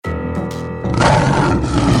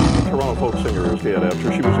Alabama folk singer is dead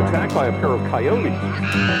after she was attacked by a pair of coyotes.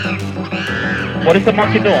 What is the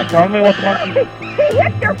monkey doing? Tell me what the monkey... He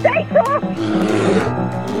hit your face off!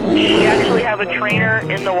 We actually have a trainer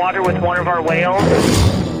in the water with one of our whales.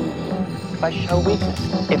 If I show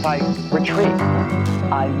weakness, if I retreat,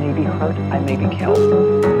 I may be hurt, I may be killed.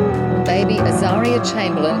 Baby Azaria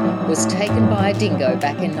Chamberlain was taken by a dingo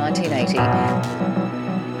back in 1980.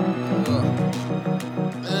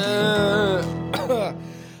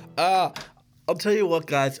 I'll tell you what,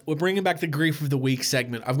 guys. We're bringing back the Grief of the Week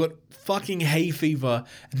segment. I've got fucking hay fever,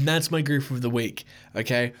 and that's my Grief of the Week,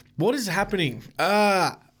 okay? What is happening?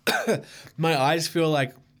 My eyes feel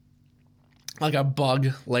like a bug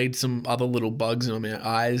laid some other little bugs on my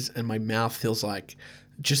eyes, and my mouth feels like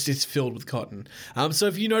just it's filled with cotton. So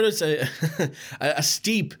if you notice a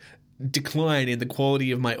steep decline in the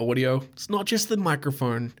quality of my audio, it's not just the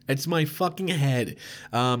microphone, it's my fucking head.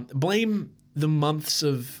 Blame the months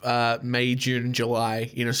of May, June, and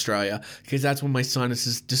July in Australia, because that's when my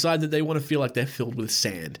sinuses decide that they want to feel like they're filled with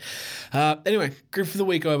sand. Anyway, Grief of the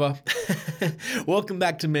Week over. Welcome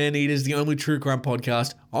back to Man Eaters, the only true crime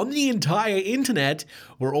podcast on the entire internet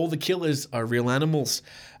where all the killers are real animals.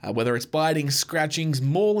 Whether it's bitings, scratchings,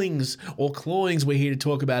 maulings, or clawings, we're here to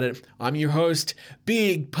talk about it. I'm your host,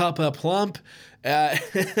 Big Papa Plump.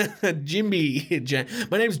 Jimmy.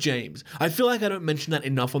 My name's James. I feel like I don't mention that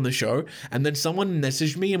enough on the show, and then someone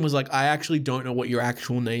messaged me and was like, I actually don't know what your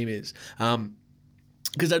actual name is.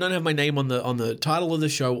 Because I don't have my name on the title of the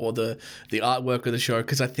show or the artwork of the show,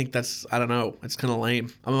 because I think that's, I don't know, it's kind of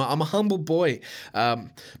lame. I'm a humble boy,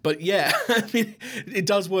 but yeah, I mean, it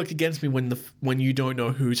does work against me when you don't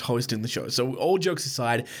know who's hosting the show. So all jokes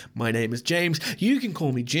aside, my name is James. You can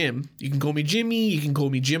call me Jim. You can call me Jimmy. You can call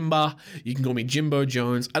me Jimba. You can call me Jimbo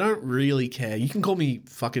Jones. I don't really care. You can call me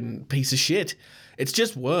fucking piece of shit. It's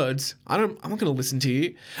just words. I'm not going to listen to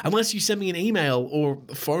you unless you send me an email or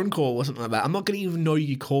a phone call or something like that. I'm not going to even know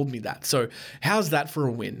you called me that. So how's that for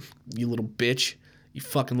a win, you little bitch? You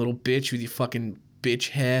fucking little bitch with your fucking bitch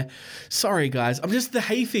hair. Sorry, guys. The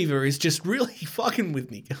hay fever is just really fucking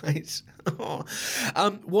with me, guys.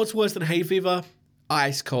 What's worse than hay fever?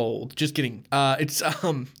 Ice cold. Just kidding. It's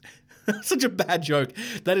such a bad joke.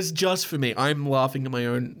 That is just for me. I'm laughing at my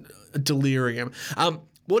own delirium.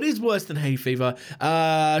 What is worse than hay fever?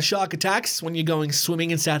 Shark attacks when you're going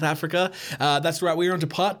swimming in South Africa. That's right, we're on to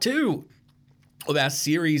part 2 of our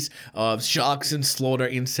series of sharks and slaughter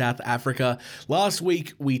in South Africa. Last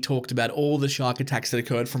week, we talked about all the shark attacks that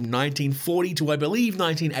occurred from 1940 to, I believe,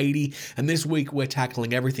 1980, and this week we're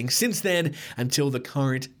tackling everything since then until the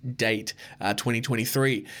current date,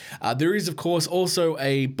 2023. There is, of course, also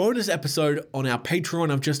a bonus episode on our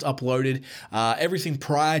Patreon I've just uploaded, everything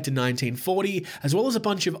prior to 1940, as well as a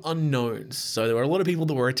bunch of unknowns. So there were a lot of people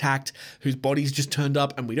that were attacked whose bodies just turned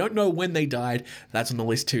up, and we don't know when they died. That's on the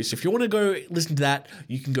list too. So if you want to go listen to that,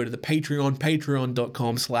 you can go to the Patreon,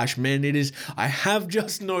 patreon.com/maneaters. I have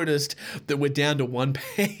just noticed that we're down to one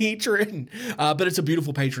patron, but it's a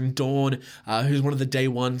beautiful patron, Dawn, who's one of the day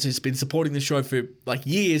ones, who's been supporting the show for like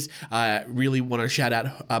years. I really want to shout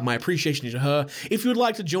out my appreciation to her. If you would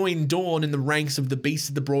like to join Dawn in the ranks of the beasts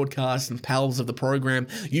of the broadcast and pals of the program,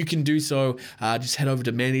 you can do so. Just head over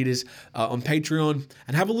to Maneaters on Patreon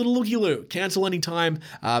and have a little looky-loo. Cancel anytime,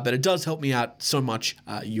 but it does help me out so much,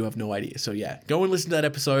 you have no idea. So yeah, go and listen to that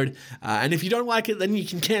episode, and if you don't like it, then you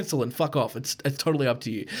can cancel and fuck off. It's totally up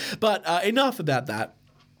to you. But enough about that.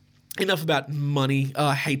 Enough about money.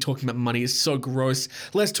 I hate talking about money. It's so gross.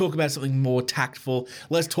 Let's talk about something more tactful.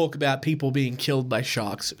 Let's talk about people being killed by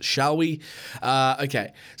sharks, shall we?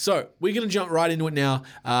 Okay, so we're going to jump right into it now.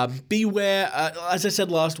 Beware, as I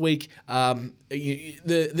said last week, the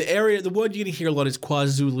area, the word you're going to hear a lot is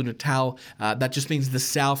KwaZulu-Natal. That just means the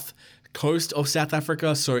south coast of South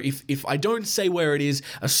Africa. So if I don't say where it is,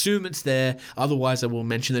 assume it's there. Otherwise, I will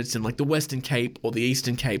mention that it's in like the Western Cape or the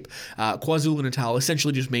Eastern Cape. KwaZulu-Natal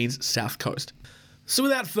essentially just means South Coast. So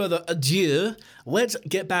without further ado, let's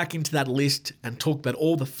get back into that list and talk about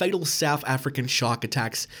all the fatal South African shark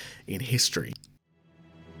attacks in history.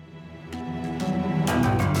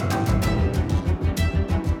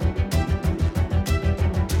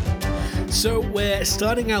 So we're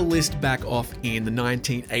starting our list back off in the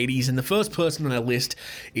 1980s, and the first person on our list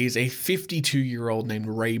is a 52-year-old named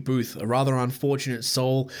Ray Booth, a rather unfortunate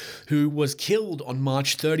soul who was killed on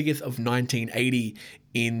March 30th of 1980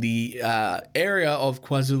 in the area of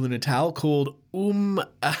KwaZulu-Natal called Umdloti.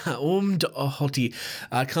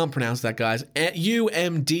 I can't pronounce that, guys.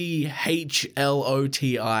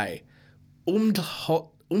 Umdhloti.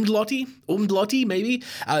 Umdloti, maybe.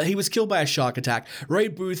 He was killed by a shark attack. Ray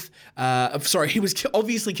Booth, he was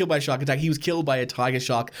obviously killed by a shark attack. He was killed by a tiger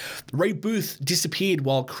shark. Ray Booth disappeared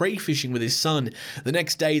while crayfishing with his son. The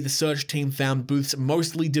next day, the search team found Booth's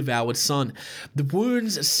mostly devoured son. The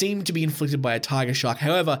wounds seemed to be inflicted by a tiger shark.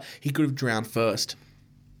 However, he could have drowned first.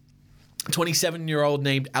 A 27-year-old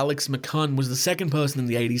named Alex McCunn was the second person in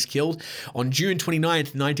the 80s killed. On June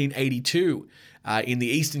 29th, 1982, in the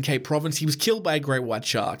Eastern Cape province, he was killed by a great white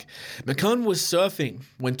shark. McCunn was surfing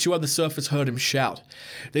when two other surfers heard him shout.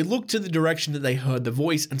 They looked to the direction that they heard the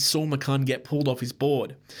voice and saw McCunn get pulled off his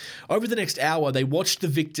board. Over the next hour, they watched the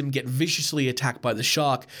victim get viciously attacked by the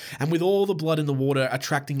shark, and with all the blood in the water,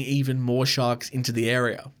 attracting even more sharks into the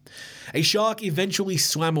area. A shark eventually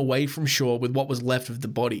swam away from shore with what was left of the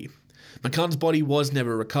body. McCunn's body was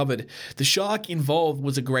never recovered. The shark involved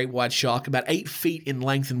was a great white shark, about 8 feet in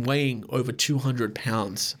length and weighing over 200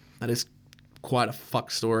 pounds. That is quite a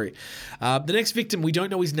fuck story. The next victim, we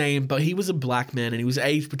don't know his name, but he was a black man and he was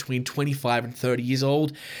aged between 25 and 30 years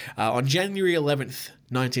old. On January 11th,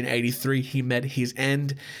 1983, he met his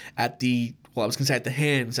end at the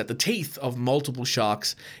teeth of multiple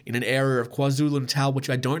sharks in an area of KwaZulu-Natal,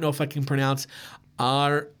 which I don't know if I can pronounce.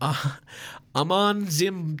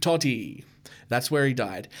 Amanzimtoti. That's where he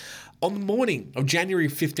died. On the morning of January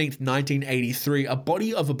 15th, 1983, a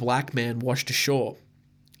body of a black man washed ashore.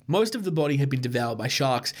 Most of the body had been devoured by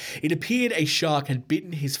sharks. It appeared a shark had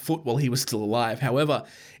bitten his foot while he was still alive. However,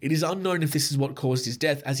 it is unknown if this is what caused his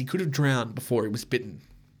death, as he could have drowned before he was bitten.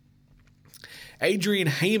 Adrian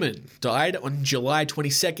Heyman died on July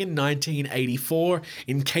 22nd, 1984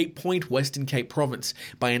 in Cape Point, Western Cape Province,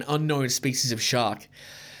 by an unknown species of shark.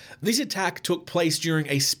 This attack took place during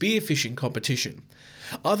a spearfishing competition.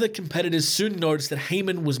 Other competitors soon noticed that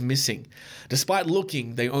Heyman was missing. Despite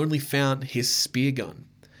looking, they only found his spear gun.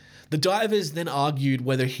 The divers then argued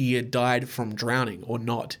whether he had died from drowning or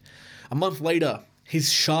not. A month later,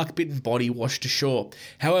 his shark-bitten body washed ashore.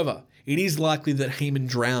 However, it is likely that Heyman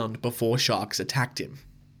drowned before sharks attacked him.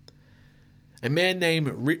 A man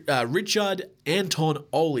named Richard Anton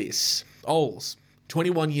Oles,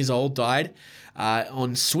 21 years old, died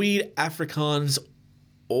on Swede Afrikaans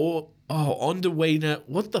Onderwijner.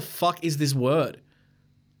 What the fuck is this word?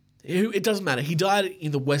 It doesn't matter. He died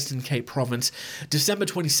in the Western Cape province, December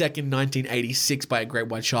 22nd, 1986, by a great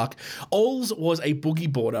white shark. Oles was a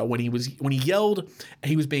boogie boarder when he yelled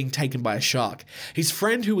he was being taken by a shark. His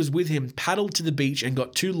friend who was with him paddled to the beach and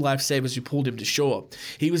got two lifesavers who pulled him to shore.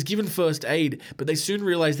 He was given first aid, but they soon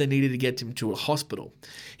realized they needed to get him to a hospital.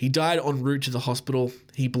 He died en route to the hospital.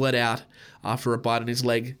 He bled out after a bite on his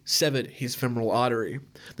leg severed his femoral artery.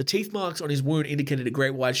 The teeth marks on his wound indicated a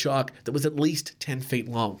great white shark that was at least 10 feet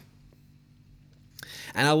long.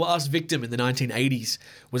 And our last victim in the 1980s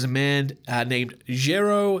was a man named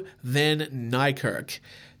Gero van Niekerk,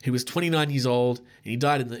 who was 29 years old, and he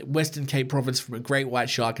died in the Western Cape province from a great white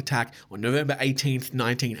shark attack on November 18th,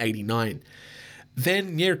 1989.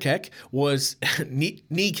 Van Niekerk was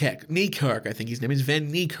Niekerk, I think his name is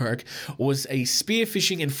Van Niekerk, was a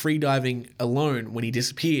spearfishing and freediving alone when he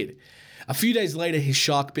disappeared. A few days later, his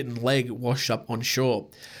shark-bitten leg washed up on shore.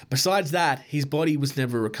 Besides that, his body was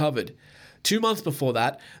never recovered. 2 months before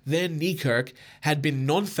that, Van Niekerk had been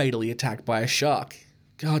non-fatally attacked by a shark.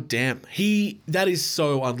 God damn. That is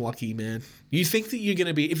so unlucky, man. You think that if you're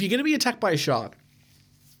going to be attacked by a shark,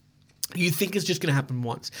 you think it's just going to happen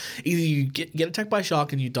once. Either you get attacked by a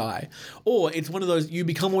shark and you die, or it's one of those, you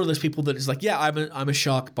become one of those people that is like, yeah, I'm a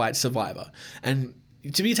shark bite survivor. And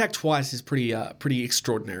to be attacked twice is pretty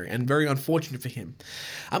extraordinary and very unfortunate for him.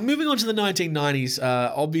 Moving on to the 1990s,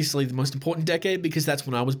 obviously the most important decade because that's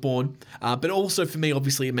when I was born. But also for me,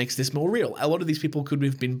 obviously, it makes this more real. A lot of these people could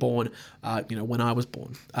have been born, when I was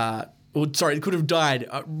born. Could have died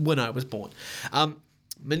when I was born.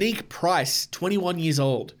 Monique Price, 21 years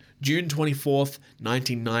old, June 24th,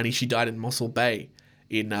 1990. She died in Mossel Bay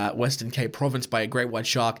in Western Cape Province by a great white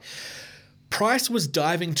shark. Price was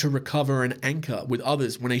diving to recover an anchor with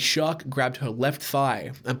others when a shark grabbed her left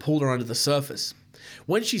thigh and pulled her under the surface.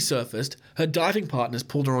 When she surfaced, her diving partners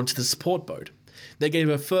pulled her onto the support boat. They gave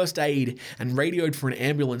her first aid and radioed for an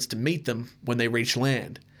ambulance to meet them when they reached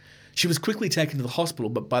land. She was quickly taken to the hospital,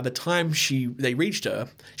 but by the time they reached her,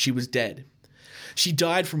 she was dead. She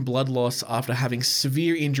died from blood loss after having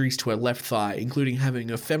severe injuries to her left thigh, including having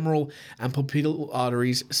her femoral and popliteal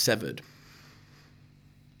arteries severed.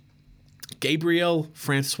 Gabriel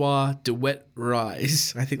Francois de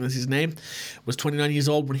Wet-Rise, I think that's his name, was 29 years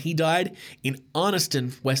old when he died in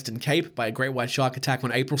Arniston, Western Cape, by a great white shark attack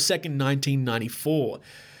on April 2nd, 1994.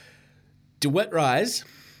 De Wet-Rise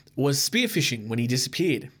was spearfishing when he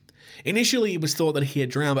disappeared. Initially, it was thought that he had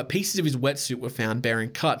drowned, but pieces of his wetsuit were found bearing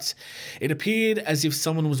cuts. It appeared as if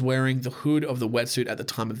someone was wearing the hood of the wetsuit at the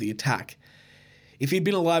time of the attack. If he'd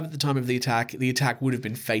been alive at the time of the attack would have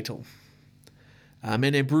been fatal. A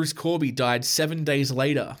man named Bruce Corby died 7 days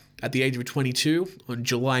later at the age of 22 on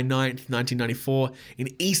July 9th, 1994 in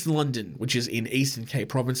East London, which is in Eastern Cape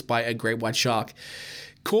Province, by a great white shark.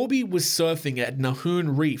 Corby was surfing at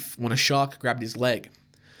Nahoon Reef when a shark grabbed his leg.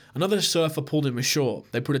 Another surfer pulled him ashore.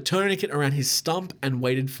 They put a tourniquet around his stump and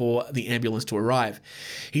waited for the ambulance to arrive.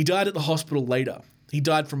 He died at the hospital later. He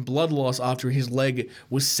died from blood loss after his leg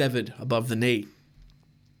was severed above the knee.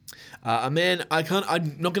 A man,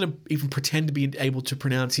 I'm not going to even pretend to be able to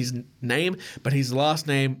pronounce his name, but his last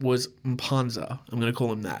name was Mpanza. I'm going to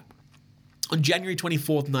call him that. On January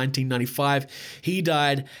 24th, 1995, he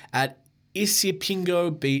died at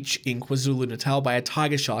Isipingo Beach in KwaZulu-Natal by a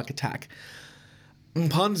tiger shark attack.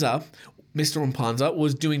 Mpanza, Mr. Mpanza,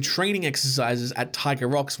 was doing training exercises at Tiger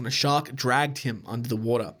Rocks when a shark dragged him under the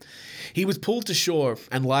water. He was pulled to shore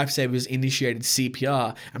and lifesavers initiated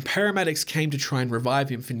CPR, and paramedics came to try and revive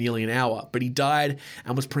him for nearly an hour, but he died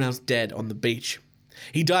and was pronounced dead on the beach.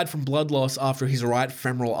 He died from blood loss after his right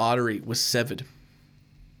femoral artery was severed.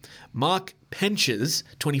 Mark Penches,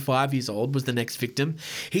 25 years old, was the next victim.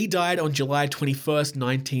 He died on July 21st,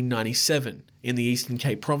 1997 in the Eastern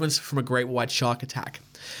Cape Province from a great white shark attack.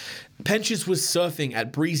 Penches was surfing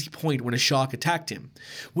at Breezy Point when a shark attacked him.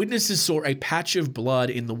 Witnesses saw a patch of blood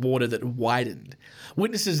in the water that widened.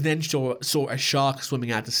 Witnesses then saw a shark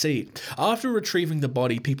swimming out to sea. After retrieving the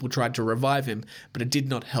body, people tried to revive him, but it did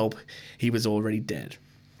not help. He was already dead.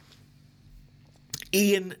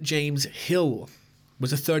 Ian James Hill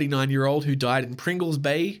was a 39-year-old who died in Pringles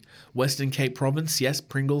Bay, Western Cape Province. Yes,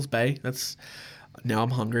 Pringles Bay. Now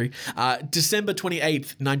I'm hungry. December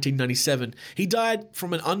 28th, 1997. He died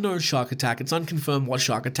from an unknown shark attack. It's unconfirmed what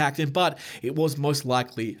shark attacked him, but it was most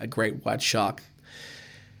likely a great white shark.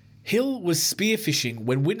 Hill was spearfishing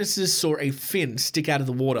when witnesses saw a fin stick out of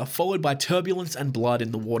the water, followed by turbulence and blood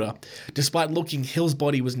in the water. Despite looking, Hill's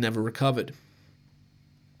body was never recovered.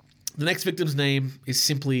 The next victim's name is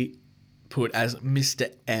simply put as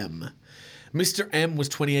Mr. M. Mr. M was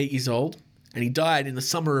 28 years old, and he died in the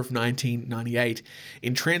summer of 1998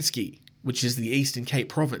 in Transkei, which is the Eastern Cape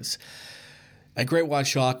Province. A great white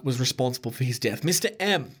shark was responsible for his death. Mr.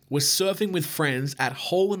 M was surfing with friends at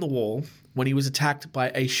Hole in the Wall when he was attacked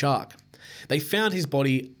by a shark. They found his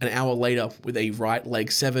body an hour later with a right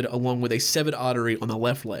leg severed, along with a severed artery on the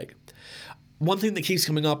left leg. One thing that keeps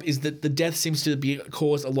coming up is that the death seems to be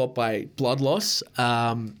caused a lot by blood loss.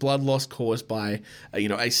 Blood loss caused by,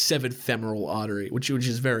 a severed femoral artery, which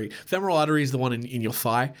is femoral artery is the one in your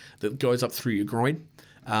thigh that goes up through your groin.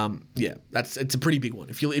 It's a pretty big one.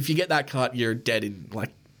 If you get that cut, you're dead in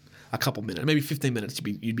like a couple minutes, maybe 15 minutes.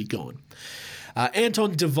 You'd be gone.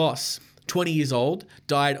 Anton DeVos, 20 years old,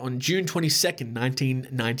 died on June 22nd,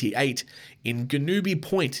 1998 in Ganubi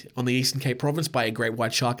Point on the Eastern Cape Province by a great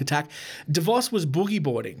white shark attack. DeVos was boogie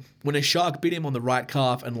boarding when a shark bit him on the right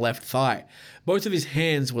calf and left thigh. Both of his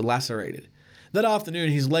hands were lacerated. That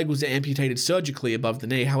afternoon, his leg was amputated surgically above the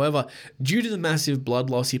knee. However, due to the massive blood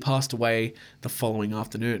loss, he passed away the following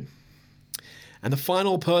afternoon. And the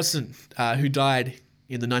final person who died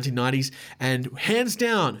in the 1990s, and hands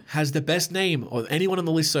down has the best name of anyone on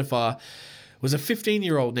the list so far, was a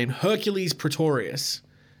 15-year-old named Hercules Pretorius,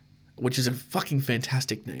 which is a fucking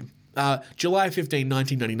fantastic name. July 15,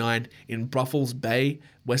 1999, in Bruffels Bay,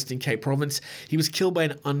 Western Cape Province, he was killed by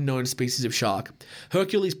an unknown species of shark.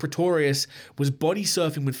 Hercules Pretorius was body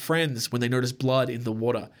surfing with friends when they noticed blood in the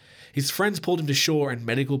water. His friends pulled him to shore and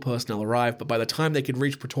medical personnel arrived, but by the time they could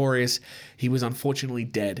reach Pretorius, he was unfortunately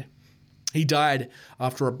dead. He died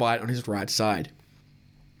after a bite on his right side.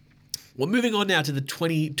 Well, moving on now to the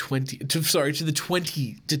 2020s, the 2000s, the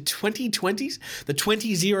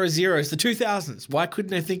 2000s. Why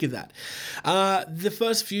couldn't I think of that? The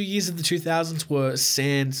first few years of the 2000s were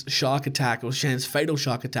Sands fatal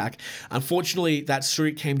shark attack. Unfortunately, that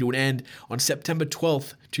streak came to an end on September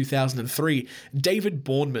 12th, 2003. David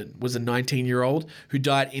Bournemouth was a 19-year-old who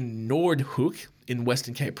died in Noordhoek in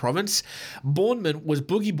Western Cape Province. Bournemouth was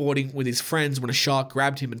boogie boarding with his friends when a shark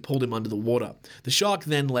grabbed him and pulled him under the water. The shark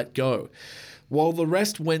then let go. While the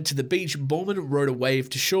rest went to the beach, Bournemouth rode a wave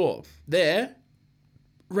to shore. There,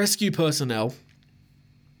 rescue personnel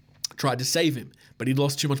tried to save him, but he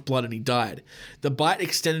lost too much blood and he died. The bite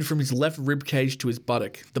extended from his left rib cage to his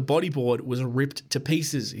buttock. The bodyboard was ripped to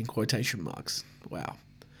pieces, in quotation marks. Wow.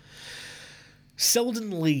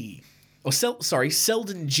 Selden Lee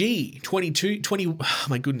Selden G,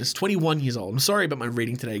 21 years old. I'm sorry about my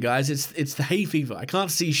reading today, guys. It's the hay fever. I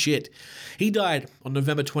can't see shit. He died on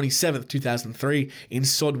November 27th, 2003 in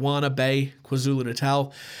Sodwana Bay,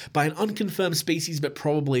 KwaZulu-Natal, by an unconfirmed species but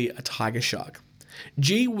probably a tiger shark.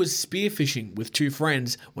 G was spearfishing with two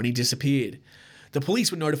friends when he disappeared. The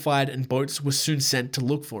police were notified and boats were soon sent to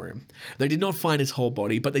look for him. They did not find his whole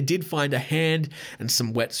body, but they did find a hand and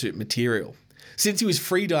some wetsuit material. Since he was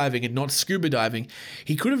free diving and not scuba diving,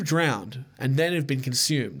 he could have drowned and then have been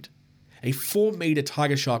consumed. A 4-meter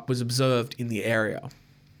tiger shark was observed in the area.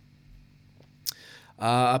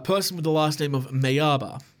 A person with the last name of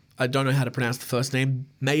Mayaba, I don't know how to pronounce the first name,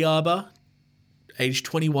 Mayaba, aged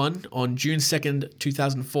 21, on June 2nd,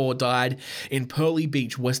 2004, died in Pearly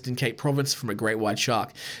Beach, Western Cape Province from a great white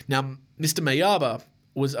shark. Now, Mr. Mayaba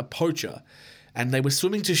was a poacher, and they were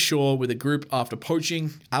swimming to shore with a group after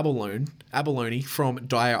poaching abalone from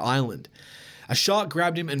Dyer Island. A shark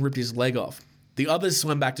grabbed him and ripped his leg off. The others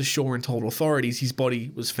swam back to shore and told authorities his body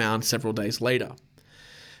was found several days later.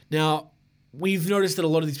 Now, we've noticed that a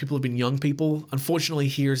lot of these people have been young people. Unfortunately,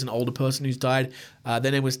 here's an older person who's died.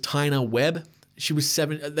 Their name was Tina Webb.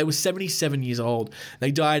 They were 77 years old.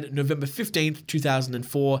 They died November 15th,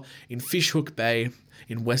 2004 in Fishhook Bay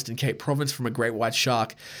in Western Cape Province from a great white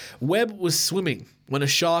shark. Webb was swimming when a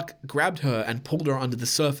shark grabbed her and pulled her under the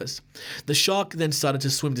surface. The shark then started to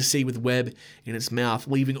swim to sea with Webb in its mouth,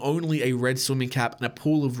 leaving only a red swimming cap and a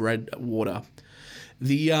pool of red water.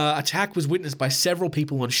 The attack was witnessed by several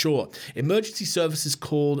people on shore. Emergency services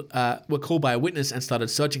were called by a witness and started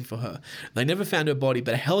searching for her. They never found her body,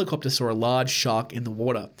 but a helicopter saw a large shark in the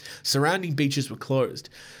water. Surrounding beaches were closed.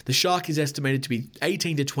 The shark is estimated to be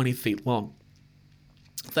 18 to 20 feet long.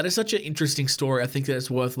 That is such an interesting story. I think that it's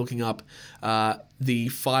worth looking up the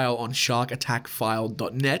file on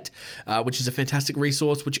sharkattackfile.net, which is a fantastic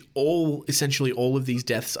resource, which essentially all of these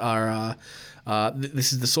deaths are,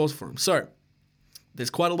 this is the source for them. So, there's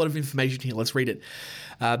quite a lot of information here. Let's read it.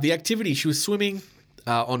 The activity, she was swimming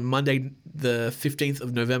on Monday, the 15th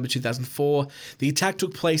of November 2004. The attack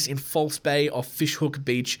took place in False Bay off Fishhook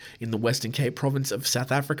Beach in the Western Cape Province of South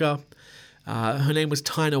Africa. Her name was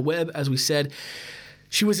Tina Webb, as we said.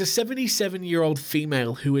 She was a 77-year-old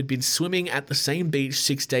female who had been swimming at the same beach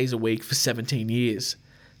 6 days a week for 17 years.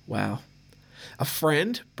 Wow. A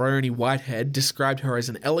friend, Bryony Whitehead, described her as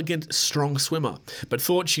an elegant, strong swimmer, but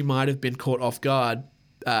thought she might have been caught off guard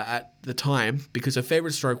at the time because her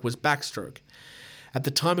favourite stroke was backstroke. At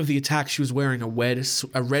the time of the attack, she was wearing a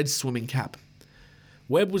red swimming cap.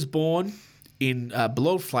 Webb was born in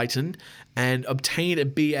Bloemfontein and obtained a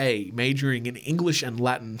BA, majoring in English and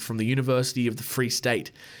Latin from the University of the Free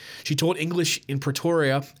State. She taught English in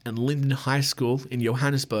Pretoria and Linden High School in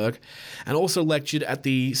Johannesburg, and also lectured at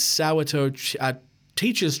the Soweto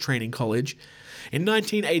Teachers Training College. In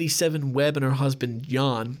 1987, Webb and her husband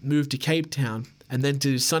Jan moved to Cape Town and then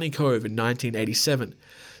to Sunny Cove in 1987.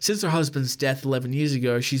 Since her husband's death 11 years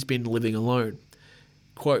ago, she's been living alone.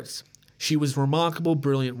 Quotes, "She was a remarkable,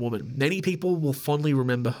 brilliant woman. Many people will fondly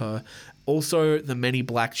remember her, also the many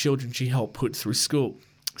black children she helped put through school,"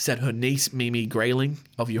 said her niece Mimi Grayling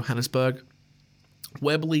of Johannesburg.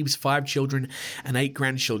 Webb leaves 5 children and 8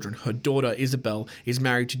 grandchildren. Her daughter, Isabel, is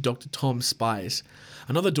married to Dr. Tom Spies.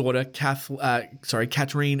 Another daughter,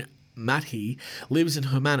 Catherine Mathie, lives in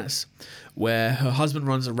Hermanus, where her husband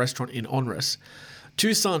runs a restaurant in Onrus.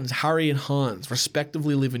 2 sons, Harry and Hans,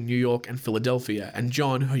 respectively live in New York and Philadelphia, and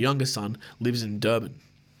John, her younger son, lives in Durban.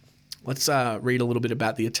 Let's read a little bit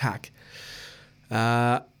about the attack.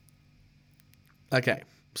 Okay,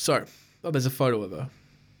 so there's a photo of her.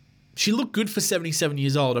 She looked good for 77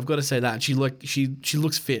 years old. I've got to say that. She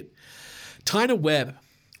looks fit. Tina Webb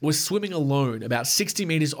was swimming alone about 60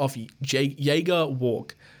 meters off Jaeger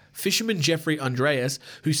Walk. Fisherman Jeffrey Andreas,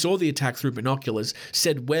 who saw the attack through binoculars,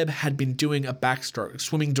 said Webb had been doing a backstroke,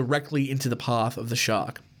 swimming directly into the path of the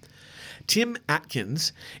shark. Tim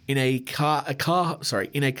Atkins, in a car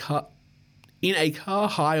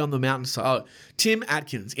high on the mountainside. Tim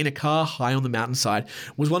Atkins, in a car high on the mountainside,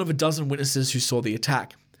 was one of a dozen witnesses who saw the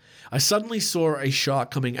attack. "I suddenly saw a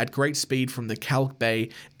shark coming at great speed from the Kalk Bay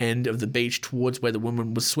end of the beach towards where the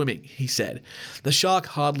woman was swimming," he said. "The shark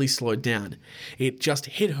hardly slowed down. It just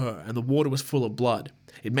hit her and the water was full of blood.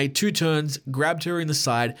 It made 2 turns, grabbed her in the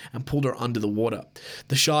side and pulled her under the water.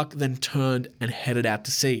 The shark then turned and headed out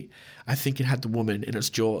to sea. I think it had the woman in its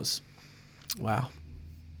jaws." Wow.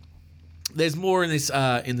 There's more in this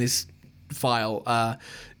file.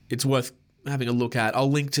 It's worth having a look at. I'll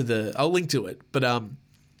link to it. But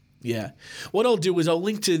yeah. What I'll do is I'll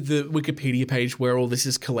link to the Wikipedia page where all this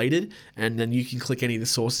is collated, and then you can click any of the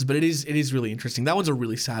sources. But it is really interesting. That one's a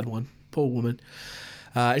really sad one. Poor woman.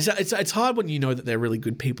 It's hard when you know that they're really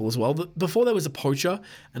good people as well. Before there was a poacher,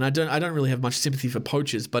 and I don't really have much sympathy for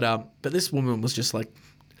poachers, but this woman was just like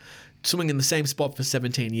swimming in the same spot for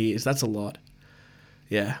 17 years. That's a lot.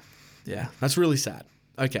 Yeah, that's really sad.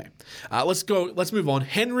 Okay, let's move on.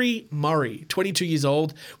 Henry Murray, 22 years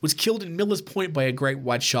old, was killed in Miller's Point by a great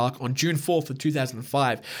white shark on June 4th of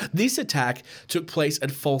 2005. This attack took place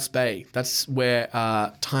at False Bay. That's where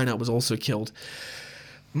Tyner was also killed.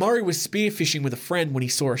 Murray was spearfishing with a friend when he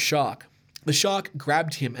saw a shark. The shark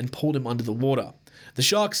grabbed him and pulled him under the water. The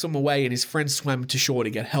shark swam away and his friend swam to shore to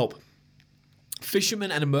get help.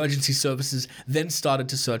 Fishermen and emergency services then started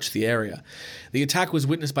to search the area. The attack was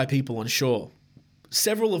witnessed by people on shore.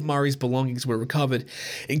 Several of Murray's belongings were recovered,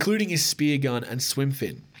 including his spear gun and swim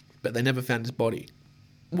fin, but they never found his body.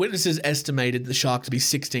 Witnesses estimated the shark to be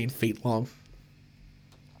 16 feet long.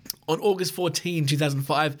 On August 14,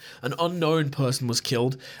 2005, an unknown person was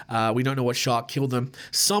killed. We don't know what shark killed them.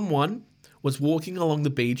 Someone was walking along the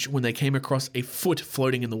beach when they came across a foot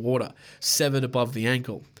floating in the water, severed above the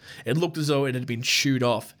ankle. It looked as though it had been chewed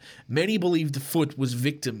off. Many believed the foot was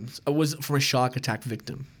from a shark attack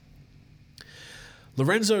victim.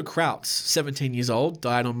 Lorenzo Krautz, 17 years old,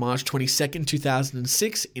 died on March 22,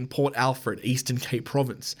 2006 in Port Alfred, Eastern Cape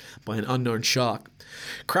Province, by an unknown shark.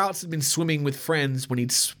 Krautz had been swimming with friends when he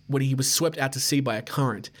was swept out to sea by a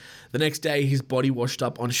current. The next day, his body washed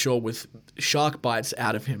up on shore with shark bites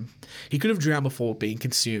out of him. He could have drowned before being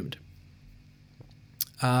consumed.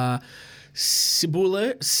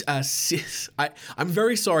 Sibule, I'm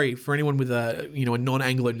very sorry for anyone with a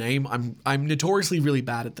non-Anglo name. I'm notoriously really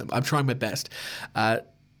bad at them. I'm trying my best.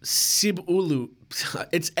 Sibulu,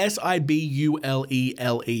 it's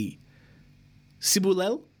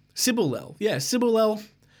Sibulele. Sibulel, yeah, Sibulel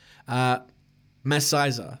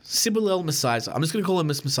Messiza. Sibulel Messiza. I'm just going to call him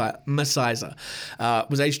Messiza.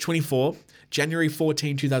 Was aged 24, January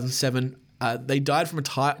 14, 2007. They died from a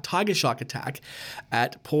tiger shark attack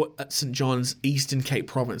at Port St. John's, Eastern Cape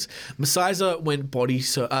Province. Messiza went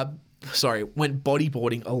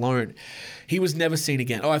bodyboarding alone. He was never seen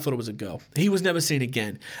again. Oh, I thought it was a girl. He was never seen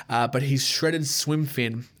again, but his shredded swim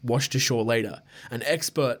fin washed ashore later. An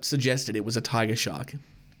expert suggested it was a tiger shark.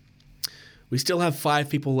 We still have 5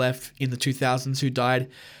 people left in the 2000s who died.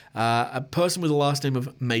 A person with the last name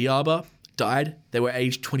of Mayaba died. They were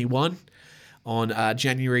aged 21 on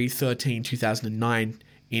January 13, 2009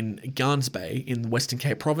 in Garns Bay in the Western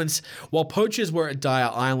Cape Province. While poachers were at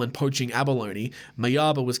Dyer Island poaching abalone,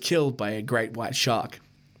 Mayaba was killed by a great white shark.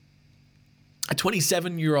 A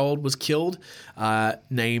 27-year-old was killed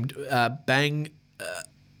named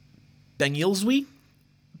Bangilswe.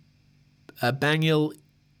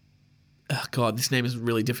 Oh God, this name is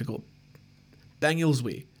really difficult.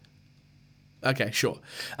 Bangilswe. Okay, sure.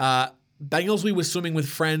 Bangilswe was swimming with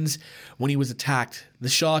friends when he was attacked. The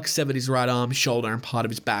shark severed his right arm, shoulder, and part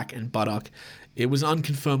of his back and buttock. It was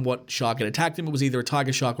unconfirmed what shark had attacked him. It was either a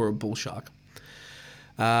tiger shark or a bull shark.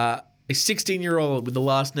 A 16-year-old with the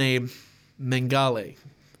last name Mengale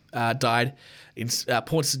died in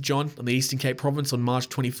Port St. John on the Eastern Cape Province on March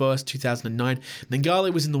 21st, 2009.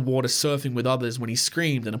 Mengale was in the water surfing with others when he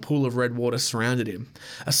screamed and a pool of red water surrounded him.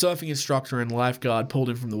 A surfing instructor and lifeguard pulled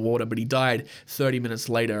him from the water, but he died 30 minutes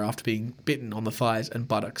later after being bitten on the thighs and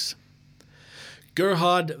buttocks.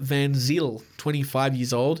 Gerhard van Zyl, 25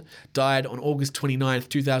 years old, died on August 29th,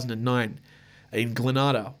 2009 in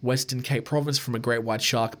Glenada, Western Cape Province from a great white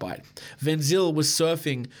shark bite. Van Zyl was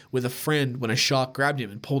surfing with a friend when a shark grabbed him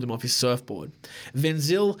and pulled him off his surfboard. Van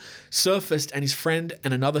Zyl surfaced and his friend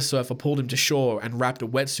and another surfer pulled him to shore and wrapped a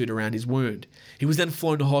wetsuit around his wound. He was then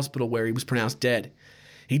flown to hospital where he was pronounced dead.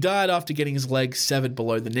 He died after getting his leg severed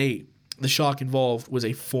below the knee. The shark involved was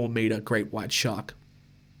a 4-meter great white shark.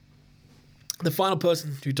 The final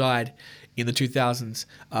person who died in the 2000s,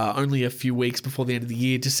 only a few weeks before the end of the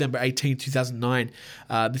year, December 18, 2009.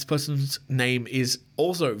 This person's name is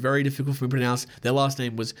also very difficult for me to pronounce. Their last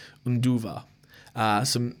name was Unduva.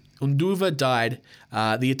 Unduva died.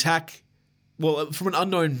 The attack, from an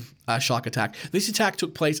unknown shark attack. This attack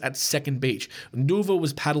took place at Second Beach. Unduva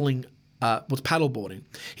was paddleboarding.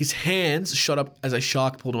 His hands shot up as a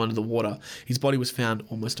shark pulled him under the water. His body was found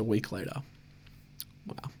almost a week later.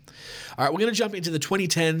 Wow. All right, we're going to jump into the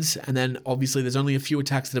 2010s, and then obviously there's only a few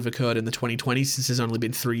attacks that have occurred in the 2020s since there's only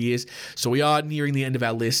been 3 years, so we are nearing the end of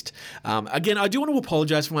our list. Again, I do want to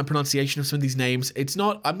apologize for my pronunciation of some of these names.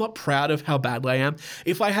 I'm not proud of how badly I am.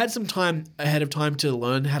 If I had some time ahead of time to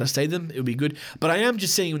learn how to say them, it would be good, but I am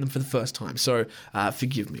just saying them for the first time, so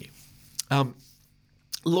forgive me.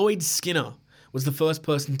 Lloyd Skinner was the first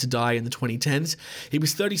person to die in the 2010s. He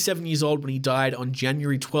was 37 years old when he died on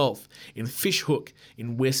January 12th in Fish Hook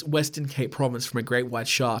in Western Cape Province from a great white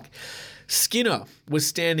shark. Skinner was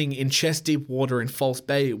standing in chest-deep water in False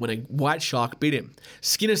Bay when a white shark bit him.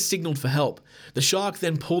 Skinner signaled for help. The shark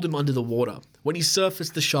then pulled him under the water. When he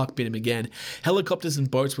surfaced, the shark bit him again. Helicopters and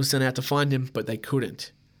boats were sent out to find him, but they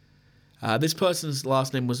couldn't. This person's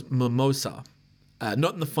last name was Mimosa.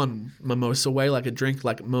 Not in the fun mimosa way, like a drink,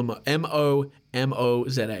 like M-O-M-O-Z-A.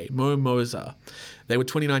 Mimosa. They were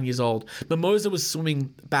 29 years old. Mimosa was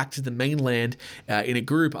swimming back to the mainland in a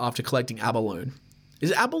group after collecting abalone.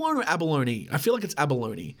 Is it abalone or abalone? I feel like it's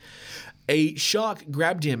abalone. A shark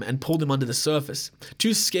grabbed him and pulled him under the surface.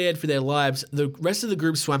 Too scared for their lives, the rest of the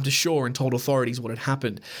group swam to shore and told authorities what had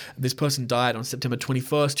happened. This person died on September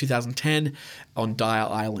 21st, 2010 on Dyer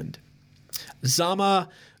Island. Zama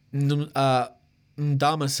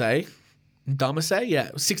Ndamase,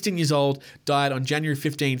 16 years old, died on January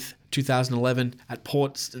 15th, 2011 at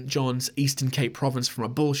Port St. John's, Eastern Cape Province from a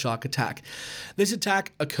bull shark attack. This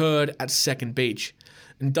attack occurred at Second Beach.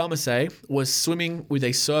 Ndamase was swimming with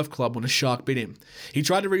a surf club when a shark bit him. He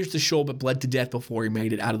tried to reach the shore but bled to death before he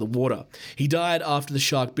made it out of the water. He died after the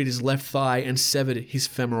shark bit his left thigh and severed his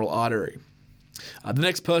femoral artery. The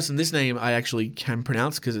next person, this name I actually can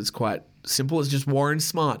pronounce because it's quite simple. It's just Warren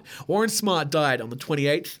Smart. Warren Smart died on the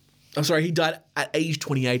 28th. He died at age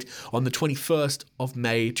 28 on the 21st of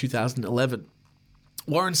May 2011.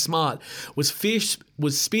 Warren Smart was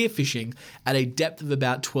spearfishing at a depth of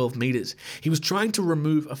about 12 meters. He was trying to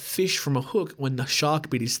remove a fish from a hook when the shark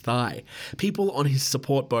bit his thigh. People on his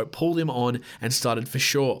support boat pulled him on and started for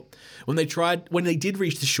shore. When they did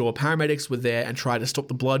reach the shore, paramedics were there and tried to stop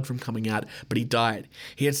the blood from coming out, but he died.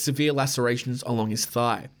 He had severe lacerations along his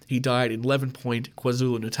thigh. He died in 11 Point,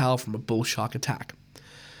 KwaZulu-Natal from a bull shark attack.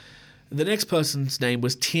 The next person's name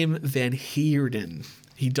was Tim Van Heerden.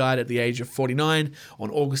 He died at the age of 49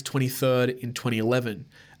 on August 23rd in 2011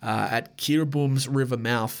 at Kiribooms River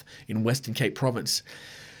mouth in Western Cape Province.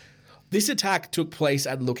 This attack took place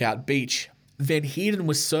at Lookout Beach. Van Heerden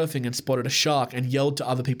was surfing and spotted a shark and yelled to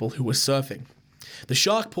other people who were surfing. The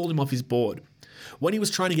shark pulled him off his board. When he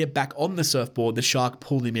was trying to get back on the surfboard, the shark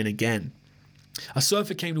pulled him in again. A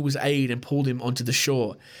surfer came to his aid and pulled him onto the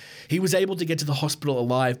shore. He was able to get to the hospital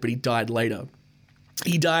alive, but he died later.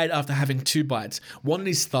 He died after having 2 bites, one on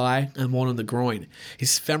his thigh and one on the groin.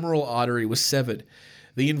 His femoral artery was severed.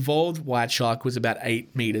 The involved white shark was about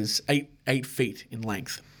 8 feet in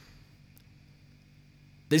length.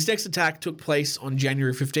 This next attack took place on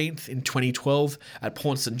January 15th in 2012 at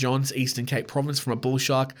Port St. John's, Eastern Cape Province from a bull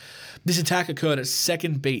shark. This attack occurred at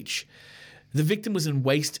Second Beach. The victim was in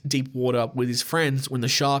waist-deep water with his friends when the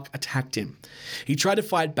shark attacked him. He tried to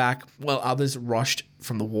fight back while others rushed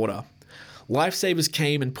from the water. Lifesavers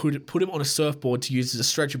came and put him on a surfboard to use as a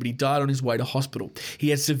stretcher, but he died on his way to hospital. He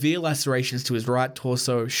had severe lacerations to his right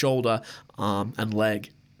torso, shoulder, arm, and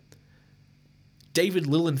leg. David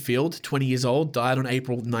Lillenfield, 20 years old, died on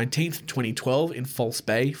April 19th, 2012 in False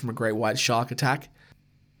Bay from a great white shark attack.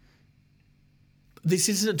 This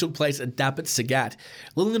incident took place at Dapit Sagat.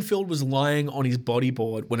 Lillenfield was lying on his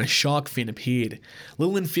bodyboard when a shark fin appeared.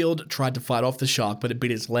 Lillenfield tried to fight off the shark, but it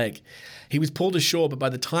bit his leg. He was pulled ashore, but by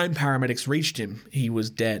the time paramedics reached him, he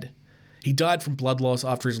was dead. He died from blood loss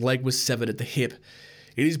after his leg was severed at the hip.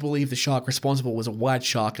 It is believed the shark responsible was a white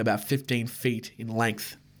shark about 15 feet in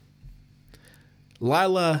length.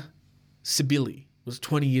 Lila Sibili was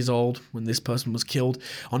 20 years old when this person was killed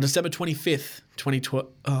on December 25th, 2012.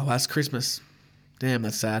 Oh, last Christmas. Damn,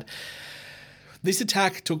 that's sad. This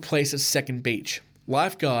attack took place at Second Beach.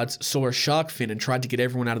 Lifeguards saw a shark fin and tried to get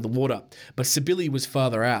everyone out of the water, but Sibili was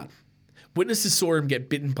farther out. Witnesses saw him get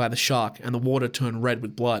bitten by the shark and the water turned red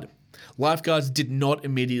with blood. Lifeguards did not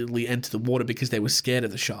immediately enter the water because they were scared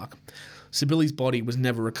of the shark. Sibili's body was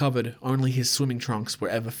never recovered, only his swimming trunks were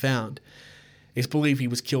ever found. It's believed he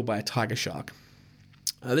was killed by a tiger shark.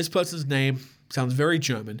 This person's name sounds very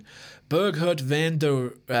German. Berghert van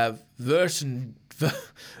der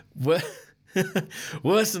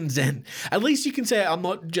Wersenden. At least you can say I'm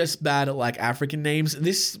not just bad at like African names.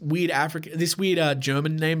 This weird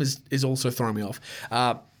German name is also throwing me off.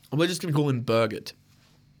 We're just gonna call him Berghert.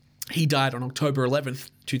 He died on October 11th,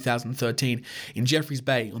 2013 in Jeffreys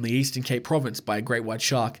Bay on the Eastern Cape Province by a great white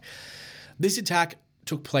shark. This attack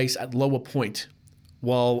took place at Lower Point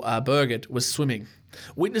while Berghert was swimming.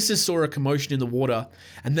 Witnesses saw a commotion in the water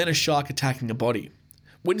and then a shark attacking a body.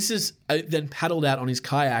 Witnesses then paddled out on his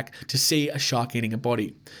kayak to see a shark eating a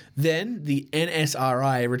body. Then the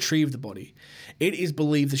NSRI retrieved the body. It is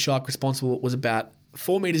believed the shark responsible was about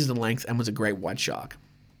 4 meters in length and was a great white shark.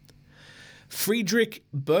 Friedrich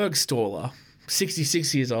Bergstaller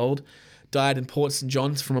 66 years old, died in Port St.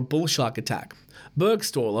 John's from a bull shark attack.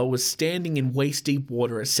 Bergstaller was standing in waist-deep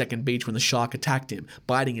water at Second Beach when the shark attacked him,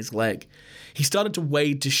 biting his leg. He started to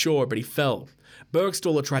wade to shore, but he fell.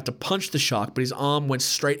 Bergstaller tried to punch the shark, but his arm went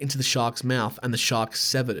straight into the shark's mouth, and the shark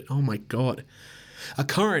severed it. Oh my God. A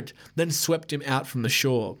current then swept him out from the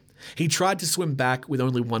shore. He tried to swim back with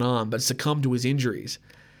only one arm, but succumbed to his injuries.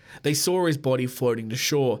 They saw his body floating to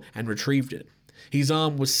shore and retrieved it. His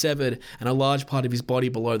arm was severed, and a large part of his body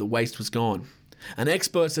below the waist was gone. An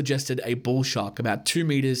expert suggested a bull shark about 2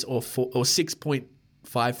 meters or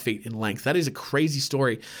 6.5 feet in length. That is a crazy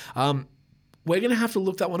story. We're going to have to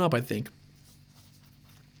look that one up, I think.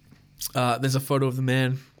 There's a photo of the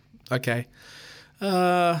man. Okay.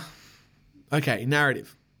 Okay,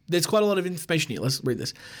 narrative. There's quite a lot of information here. Let's read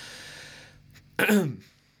this.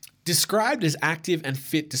 Described as active and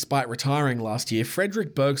fit despite retiring last year,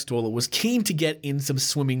 Frederick Bergstaller was keen to get in some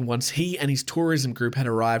swimming once he and his tourism group had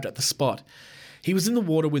arrived at the spot. He was in the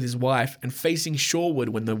water with his wife and facing shoreward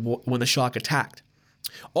when the shark attacked.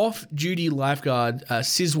 Off-duty lifeguard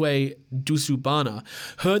Sizwe Dusubana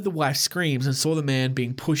heard the wife's screams and saw the man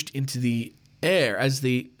being pushed into the air as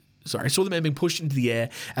the shark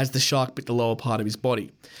bit the lower part of his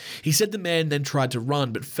body. He said the man then tried to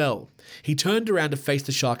run but fell. He turned around to face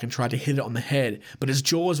the shark and tried to hit it on the head, but his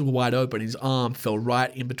jaws were wide open. His arm fell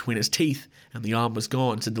right in between his teeth, and the arm was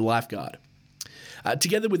gone, said the lifeguard.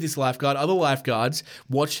 Together with this lifeguard, other lifeguards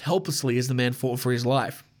watched helplessly as the man fought for his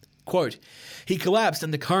life. Quote, he collapsed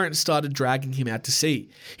and the current started dragging him out to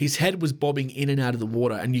sea. His head was bobbing in and out of the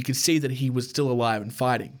water, and you could see that he was still alive and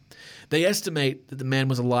fighting. They estimate that the man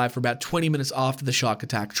was alive for about 20 minutes after the shark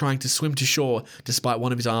attack, trying to swim to shore despite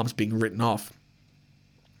one of his arms being written off.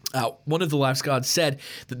 One of the lifeguards said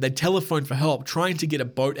that they telephoned for help, trying to get a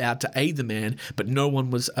boat out to aid the man, but no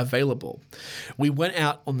one was available. We went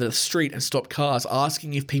out on the street and stopped cars,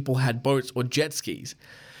 asking if people had boats or jet skis.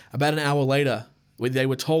 About an hour later, they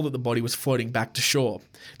were told that the body was floating back to shore.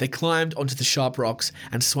 They climbed onto the sharp rocks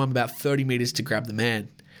and swam about 30 meters to grab the man.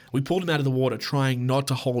 We pulled him out of the water, trying not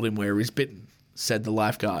to hold him where he was bitten, said the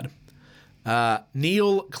lifeguard.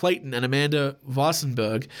 Neil Clayton and Amanda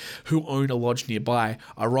Vassenberg, who owned a lodge nearby,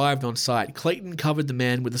 arrived on site. Clayton covered the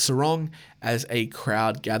man with a sarong as a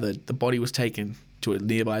crowd gathered. The body was taken to a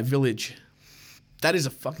nearby village. That is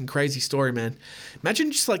a fucking crazy story, man.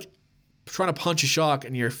 Imagine just like trying to punch a shark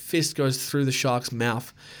and your fist goes through the shark's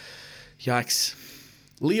mouth. Yikes.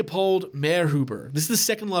 Leopold Mehrhuber. This is the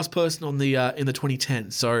second last person on the in the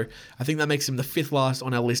 2010s, so I think that makes him the fifth last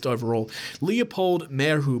on our list overall. Leopold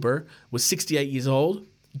Mehrhuber was 68 years old,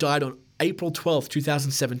 died on April 12,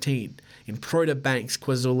 2017, in Proda Banks,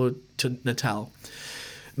 KwaZulu-Natal.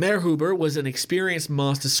 Mehrhuber was an experienced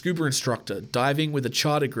master scuba instructor, diving with a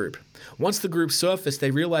charter group. Once the group surfaced,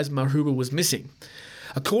 they realized Mehrhuber was missing.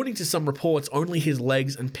 According to some reports, only his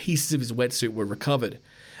legs and pieces of his wetsuit were recovered.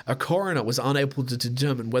 A coroner was unable to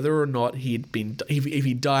determine whether or not if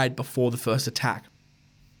he died before the first attack.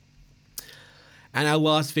 And our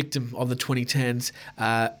last victim of the 2010s,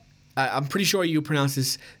 I'm pretty sure you pronounce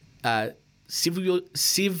this Sivyul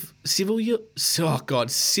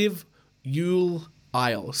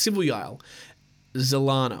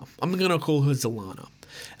Zelana. I'm going to call her Zelana.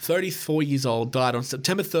 34 years old, died on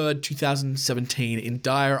September 3rd, 2017 in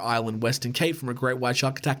Dyer Island, Western Cape from a great white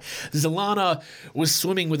shark attack. Zelana was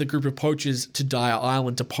swimming with a group of poachers to Dyer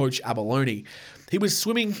Island to poach abalone. He was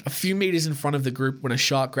swimming a few meters in front of the group when a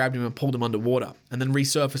shark grabbed him and pulled him underwater, and then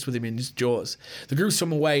resurfaced with him in his jaws. The group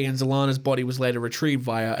swam away, and Zelana's body was later retrieved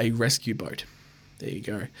via a rescue boat. There you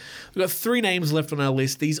go. We've got 3 names left on our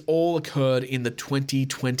list. These all occurred in the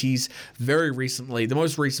 2020s very recently. The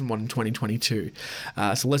most recent one in 2022.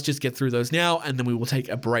 So let's just get through those now, and then we will take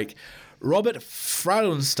a break. Robert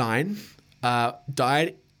Frauenstein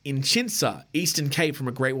died in Chinsa, Eastern Cape, from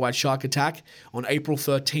a great white shark attack on April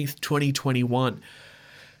 13th, 2021.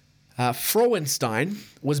 Frauenstein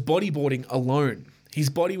was bodyboarding alone.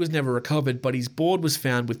 His body was never recovered, but his board was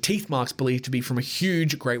found with teeth marks believed to be from a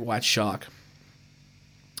huge great white shark.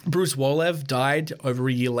 Bruce Wolev died over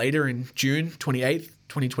a year later in June 28th,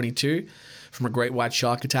 2022 from a great white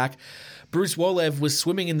shark attack. Bruce Wolev was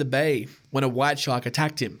swimming in the bay when a white shark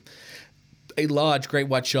attacked him. A large great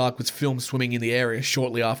white shark was filmed swimming in the area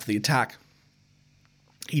shortly after the attack.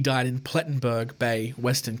 He died in Plettenberg Bay,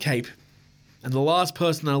 Western Cape. And the last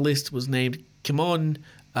person on our list was named Kimon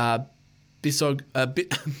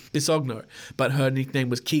Bisogno, but her nickname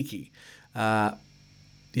was Kiki.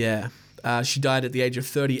 She died at the age of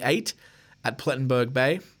 38 at Plettenberg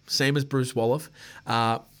Bay, same as Bruce Wolev,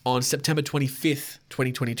 on September 25th,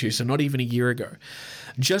 2022, so not even a year ago.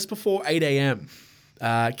 Just before 8 a.m.,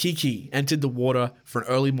 Kiki entered the water for an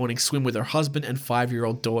early morning swim with her husband and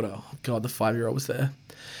 5-year-old daughter. Oh, God, the 5-year-old was there.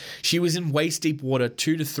 She was in waist-deep water,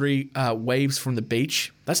 2 to 3 waves from the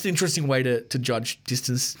beach. That's an interesting way to judge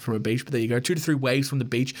distance from a beach, but there you go. 2 to 3 waves from the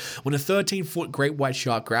beach when a 13-foot great white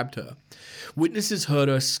shark grabbed her. Witnesses heard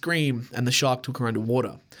her scream, and the shark took her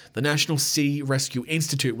underwater. The National Sea Rescue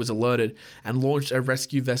Institute was alerted and launched a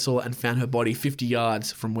rescue vessel and found her body 50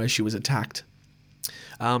 yards from where she was attacked.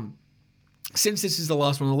 Since this is the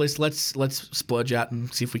last one on the list, let's splurge out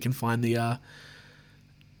and see if we can find the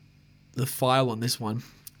file on this one.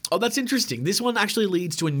 Oh, that's interesting. This one actually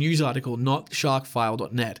leads to a news article, not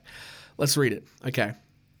sharkfile.net. Let's read it. Okay.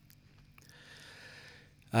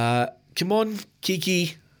 Kimon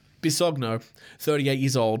Kiki Bisogno, 38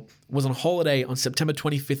 years old, was on holiday on September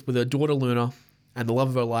 25th with her daughter Luna and the love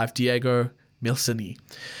of her life, Diego Milsini.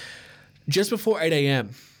 Just before 8 a.m.,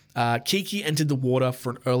 Kiki entered the water for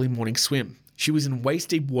an early morning swim. She was in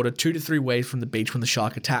waist-deep water 2 to 3 waves from the beach when the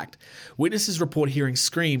shark attacked. Witnesses report hearing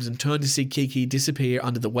screams and turned to see Kiki disappear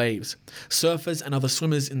under the waves. Surfers and other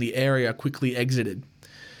swimmers in the area quickly exited.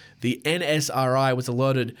 The NSRI was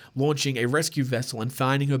alerted, launching a rescue vessel and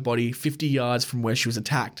finding her body 50 yards from where she was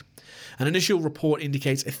attacked. An initial report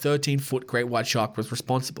indicates a 13-foot great white shark was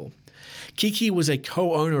responsible. Kiki was a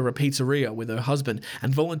co-owner of a pizzeria with her husband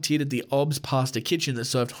and volunteered at the OBS Pasta Kitchen that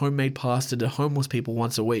served homemade pasta to homeless people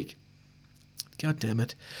once a week. God damn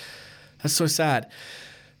it. That's so sad.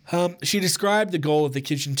 She described the goal of the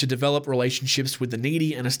kitchen to develop relationships with the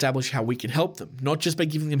needy and establish how we can help them, not just by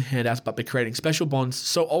giving them handouts, but by creating special bonds,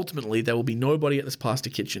 so ultimately there will be nobody at this pasta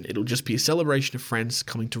kitchen. It'll just be a celebration of friends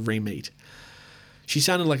coming to re-meet. She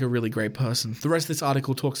sounded like a really great person. The rest of this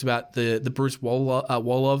article talks about the Bruce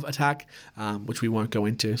Wolov attack, which we won't go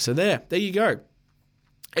into. So there you go.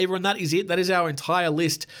 Everyone, that is it. That is our entire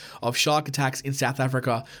list of shark attacks in South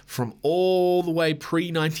Africa from all the way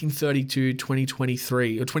pre-1932,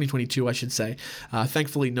 2023, or 2022, I should say.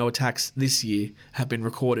 Thankfully, no attacks this year have been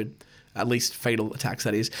recorded. At least fatal attacks,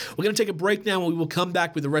 that is. We're going to take a break now, and we will come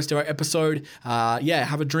back with the rest of our episode.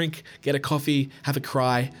 Have a drink, get a coffee, have a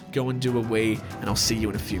cry, go and do a wee, and I'll see you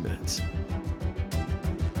in a few minutes.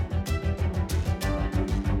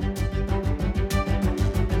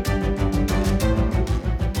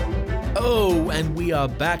 Oh, and we are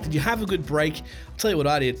back. Did you have a good break? I'll tell you what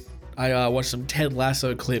I did. I watched some Ted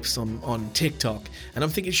Lasso clips on TikTok, and I'm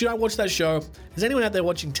thinking, should I watch that show? Is anyone out there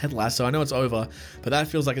watching Ted Lasso? I know it's over, but that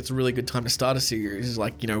feels like it's a really good time to start a series. It's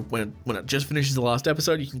like, when it just finishes the last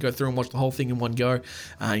episode, you can go through and watch the whole thing in one go,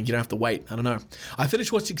 and you don't have to wait. I don't know. I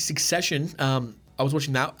finished watching Succession. I was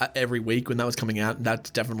watching that every week when that was coming out. That's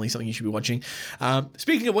definitely something you should be watching.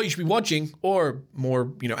 Speaking of what you should be watching, or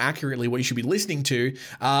more, accurately, what you should be listening to,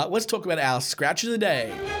 let's talk about our Scratch of the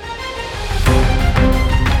Day.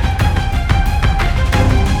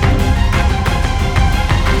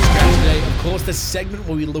 Of course, the segment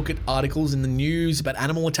where we look at articles in the news about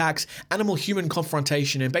animal attacks, animal-human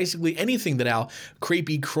confrontation, and basically anything that our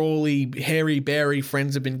creepy, crawly, hairy, beary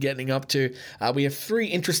friends have been getting up to. We have 3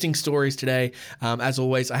 interesting stories today. As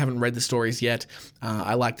always, I haven't read the stories yet.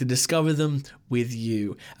 I like to discover them with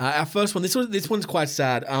you. Our first one, this one's quite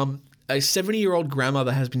sad. A 70-year-old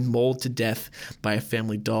grandmother has been mauled to death by a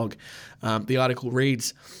family dog. The article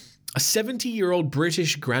reads, a 70-year-old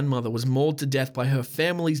British grandmother was mauled to death by her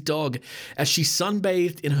family's dog as she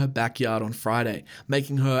sunbathed in her backyard on Friday,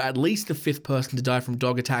 making her at least the 5th person to die from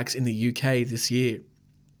dog attacks in the UK this year.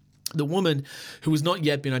 The woman, who has not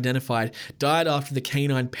yet been identified, died after the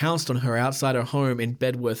canine pounced on her outside her home in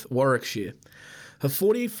Bedworth, Warwickshire. Her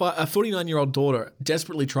 49-year-old daughter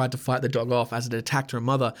desperately tried to fight the dog off as it attacked her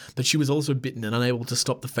mother, but she was also bitten and unable to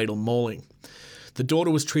stop the fatal mauling. The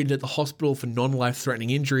daughter was treated at the hospital for non-life-threatening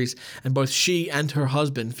injuries, and both she and her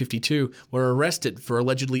husband, 52, were arrested for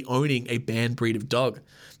allegedly owning a banned breed of dog.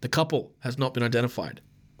 The couple has not been identified.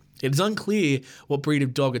 It is unclear what breed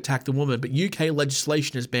of dog attacked the woman, but UK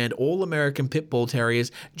legislation has banned all American Pit Bull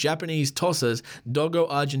Terriers, Japanese Tossers, Dogo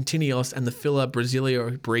Argentinos, and the Fila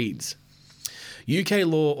Brasileiro breeds. UK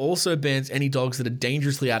law also bans any dogs that are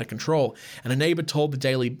dangerously out of control, and a neighbour told the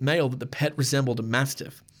Daily Mail that the pet resembled a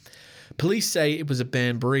Mastiff. Police say it was a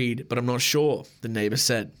banned breed, but I'm not sure, the neighbour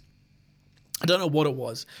said. I don't know what it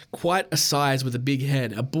was. Quite a size with a big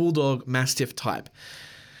head, a bulldog Mastiff type.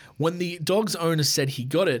 When the dog's owner said he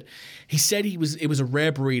got it, he said it was a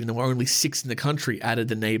rare breed and there were only 6 in the country, added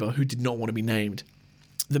the neighbour, who did not want to be named.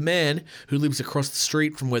 The man, who lives across the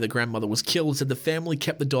street from where the grandmother was killed, said the family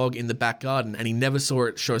kept the dog in the back garden and he never saw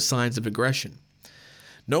it show signs of aggression.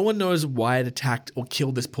 No one knows why it attacked or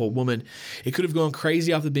killed this poor woman. It could have gone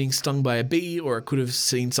crazy after being stung by a bee, or it could have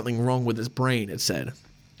seen something wrong with its brain, it said.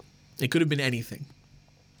 It could have been anything.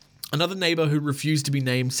 Another neighbor who refused to be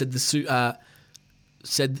named said the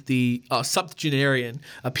septuagenarian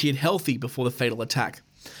appeared healthy before the fatal attack.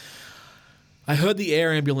 I heard the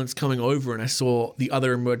air ambulance coming over and I saw the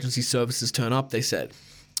other emergency services turn up, they said.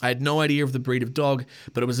 I had no idea of the breed of dog,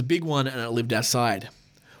 but it was a big one and it lived outside.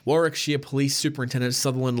 Warwickshire Police Superintendent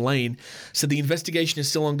Sutherland Lane said the investigation is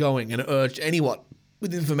still ongoing and urged anyone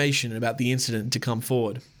with information about the incident to come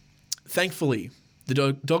forward. Thankfully,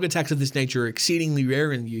 the dog attacks of this nature are exceedingly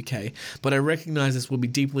rare in the UK, but I recognize this will be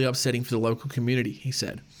deeply upsetting for the local community, he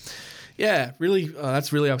said. Yeah, really,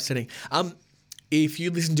 that's really upsetting. If you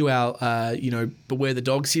listen to our, Beware the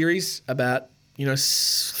Dog series about,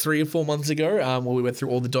 3 or 4 months ago, where we went through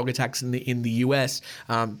all the dog attacks in the US,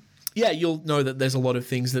 you'll know that there's a lot of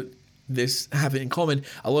things that this have in common.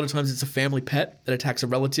 A lot of times it's a family pet that attacks a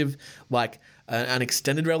relative, like an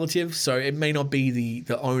extended relative. So it may not be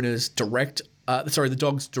the owner's the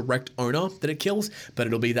dog's direct owner that it kills, but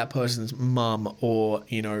it'll be that person's mum or,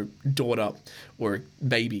 daughter or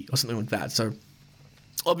baby or something like that. So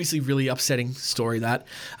obviously really upsetting story that.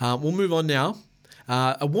 We'll move on now.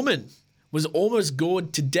 A woman was almost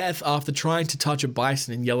gored to death after trying to touch a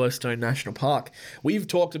bison in Yellowstone National Park. We've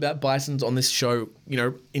talked about bisons on this show,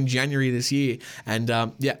 in January this year. And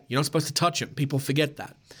you're not supposed to touch them. People forget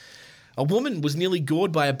that. A woman was nearly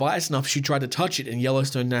gored by a bison after she tried to touch it in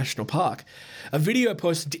Yellowstone National Park. A video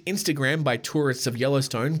posted to Instagram by tourists of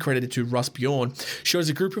Yellowstone, credited to Russ Bjorn, shows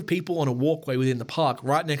a group of people on a walkway within the park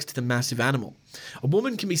right next to the massive animal. A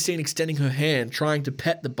woman can be seen extending her hand, trying to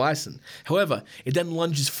pet the bison. However, it then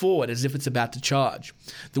lunges forward as if it's about to charge.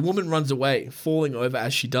 The woman runs away, falling over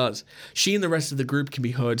as she does. She and the rest of the group can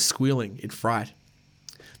be heard squealing in fright.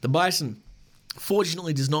 The bison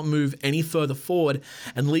fortunately does not move any further forward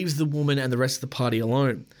and leaves the woman and the rest of the party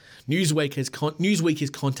alone. Newsweek has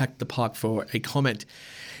contacted the park for a comment.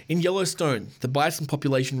 In Yellowstone, the bison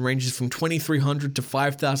population ranges from 2,300 to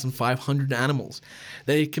 5,500 animals.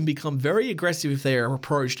 They can become very aggressive if they are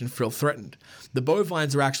approached and feel threatened. The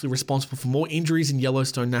bovines are actually responsible for more injuries in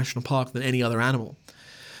Yellowstone National Park than any other animal.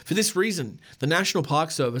 For this reason, the National Park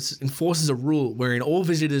Service enforces a rule wherein all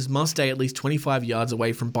visitors must stay at least 25 yards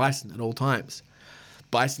away from bison at all times.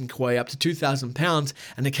 Bison can weigh up to 2,000 pounds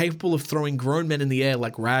and are capable of throwing grown men in the air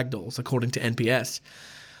like ragdolls, according to NPS.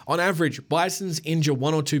 On average, bisons injure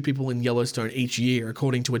 1 or 2 people in Yellowstone each year,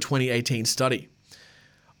 according to a 2018 study.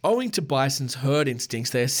 Owing to bison's herd instincts,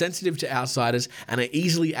 they are sensitive to outsiders and are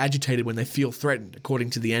easily agitated when they feel threatened, according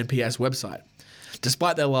to the NPS website.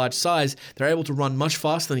 Despite their large size, they're able to run much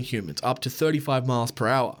faster than humans, up to 35 miles per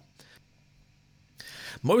hour.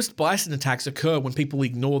 Most bison attacks occur when people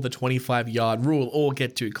ignore the 25-yard rule or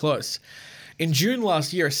get too close. In June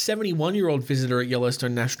last year, a 71-year-old visitor at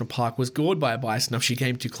Yellowstone National Park was gored by a bison after she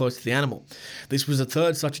came too close to the animal. This was the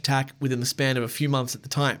third such attack within the span of a few months at the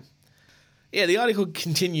time. Yeah, the article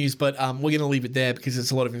continues, but we're going to leave it there because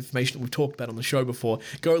it's a lot of information that we've talked about on the show before.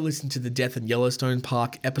 Go listen to the Death in Yellowstone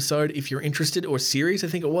Park episode if you're interested, or series, I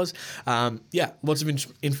think it was. Lots of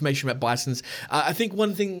information about bisons. I think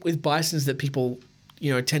one thing with bisons that people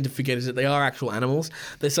tend to forget is that they are actual animals.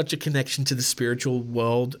 There's such a connection to the spiritual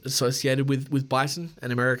world associated with bison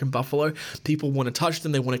and American buffalo. People want to touch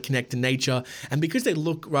them. They want to connect to nature. And because they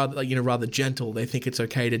look rather gentle, they think it's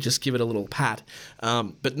okay to just give it a little pat.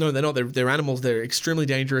 But no, they're not. They're animals. They're extremely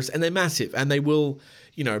dangerous and they're massive and they will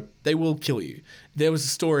kill you. There was a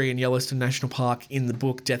story in Yellowstone National Park in the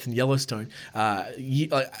book Death in Yellowstone a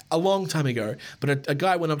long time ago, but a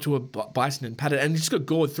guy went up to a bison and patted it and just got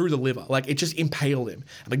gored through the liver. Like, it just impaled him.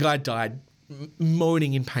 And the guy died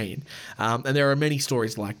moaning in pain. And there are many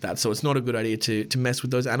stories like that, so it's not a good idea to mess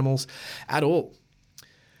with those animals at all.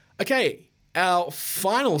 Okay, our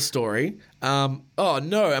final story. Oh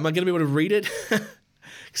no, am I going to be able to read it?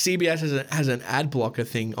 CBS has an ad blocker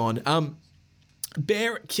thing on.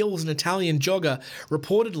 Bear kills an Italian jogger.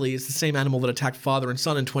 Reportedly, it's the same animal that attacked father and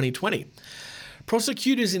son in 2020.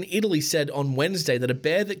 Prosecutors in Italy said on Wednesday that a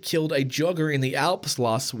bear that killed a jogger in the Alps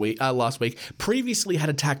last week previously had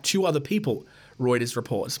attacked 2 other people, Reuters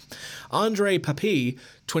reports. Andre Papi,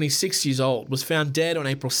 26 years old, was found dead on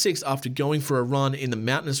April 6 after going for a run in the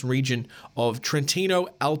mountainous region of Trentino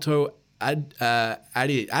Alto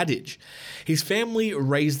Adige. His family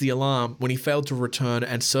raised the alarm when he failed to return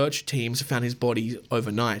and search teams found his body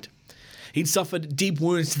overnight. He'd suffered deep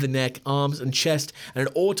wounds to the neck, arms and chest, and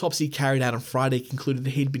an autopsy carried out on Friday concluded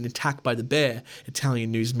that he'd been attacked by the bear,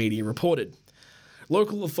 Italian news media reported.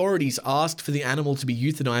 Local authorities asked for the animal to be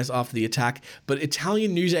euthanized after the attack, but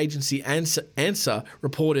Italian news agency ANSA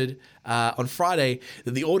reported on Friday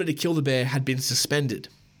that the order to kill the bear had been suspended.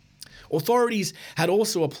 Authorities had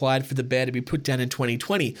also applied for the bear to be put down in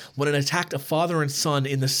 2020 when it attacked a father and son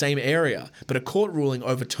in the same area, but a court ruling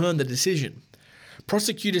overturned the decision.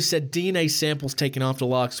 Prosecutors said DNA samples taken after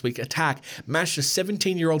last week's attack matched a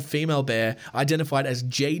 17-year-old female bear identified as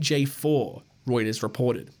JJ4, Reuters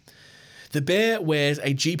reported. The bear wears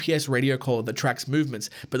a GPS radio collar that tracks movements,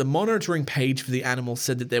 but the monitoring page for the animal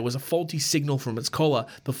said that there was a faulty signal from its collar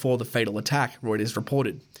before the fatal attack, Reuters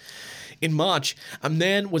reported. In March, a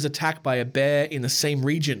man was attacked by a bear in the same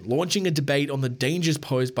region, launching a debate on the dangers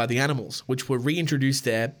posed by the animals, which were reintroduced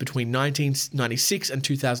there between 1996 and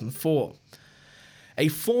 2004. A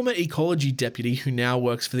former ecology deputy who now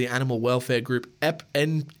works for the animal welfare group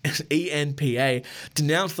ENPA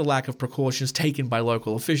denounced the lack of precautions taken by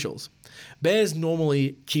local officials. Bears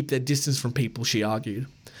normally keep their distance from people, she argued.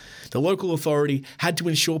 The local authority had to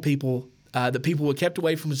ensure that people were kept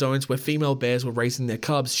away from zones where female bears were raising their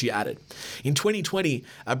cubs, she added. In 2020,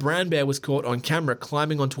 a brown bear was caught on camera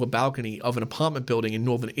climbing onto a balcony of an apartment building in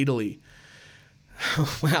northern Italy.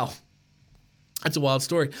 Wow. That's a wild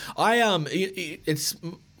story. I don't have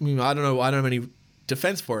any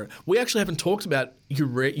defense for it. We actually haven't talked about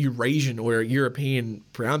Eurasian or European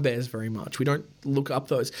brown bears very much. We don't look up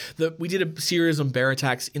those. We did a series on bear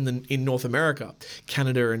attacks in North America,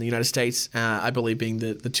 Canada and the United States, I believe being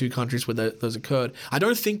the two countries where those occurred. I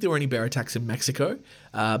don't think there were any bear attacks in Mexico,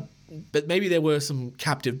 but maybe there were some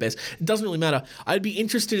captive bears. It doesn't really matter. I'd be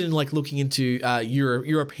interested in looking into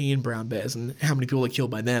European brown bears and how many people are killed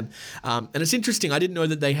by them. And it's interesting. I didn't know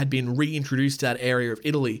that they had been reintroduced to that area of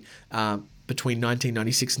Italy between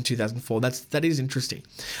 1996 and 2004. That is interesting.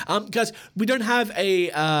 Guys, we don't have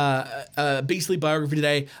a Beastly biography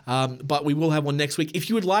today, but we will have one next week. If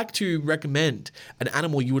you would like to recommend an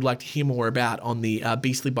animal you would like to hear more about on the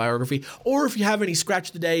Beastly biography, or if you have any Scratch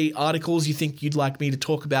of the Day articles you think you'd like me to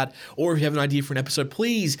talk about, or if you have an idea for an episode,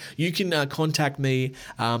 please, you can contact me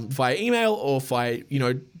via email or via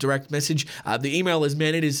direct message. The email is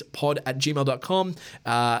manitispod@gmail.com,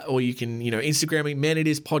 or you can Instagram me,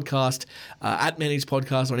 manitispodcast, at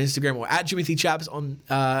manitispodcast on Instagram, or at Jimothy Chaps on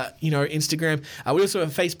Instagram. We also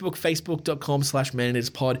have Facebook,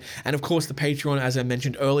 facebook.com/manitispod, and of course the Patreon. As I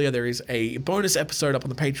mentioned earlier, there is a bonus episode up on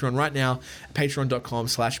the Patreon right now,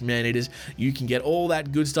 patreon.com/manitis. You can get all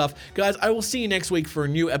that good stuff. Guys, I will see you next week for a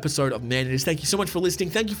new episode of Manitis. Thank you so much for listening.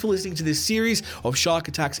 Thank you for listening to this series of shark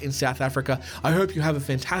attacks in South Africa. I hope you have a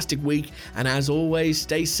fantastic week, and as always,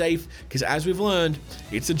 stay safe, because as we've learned,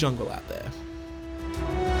 it's a jungle out there.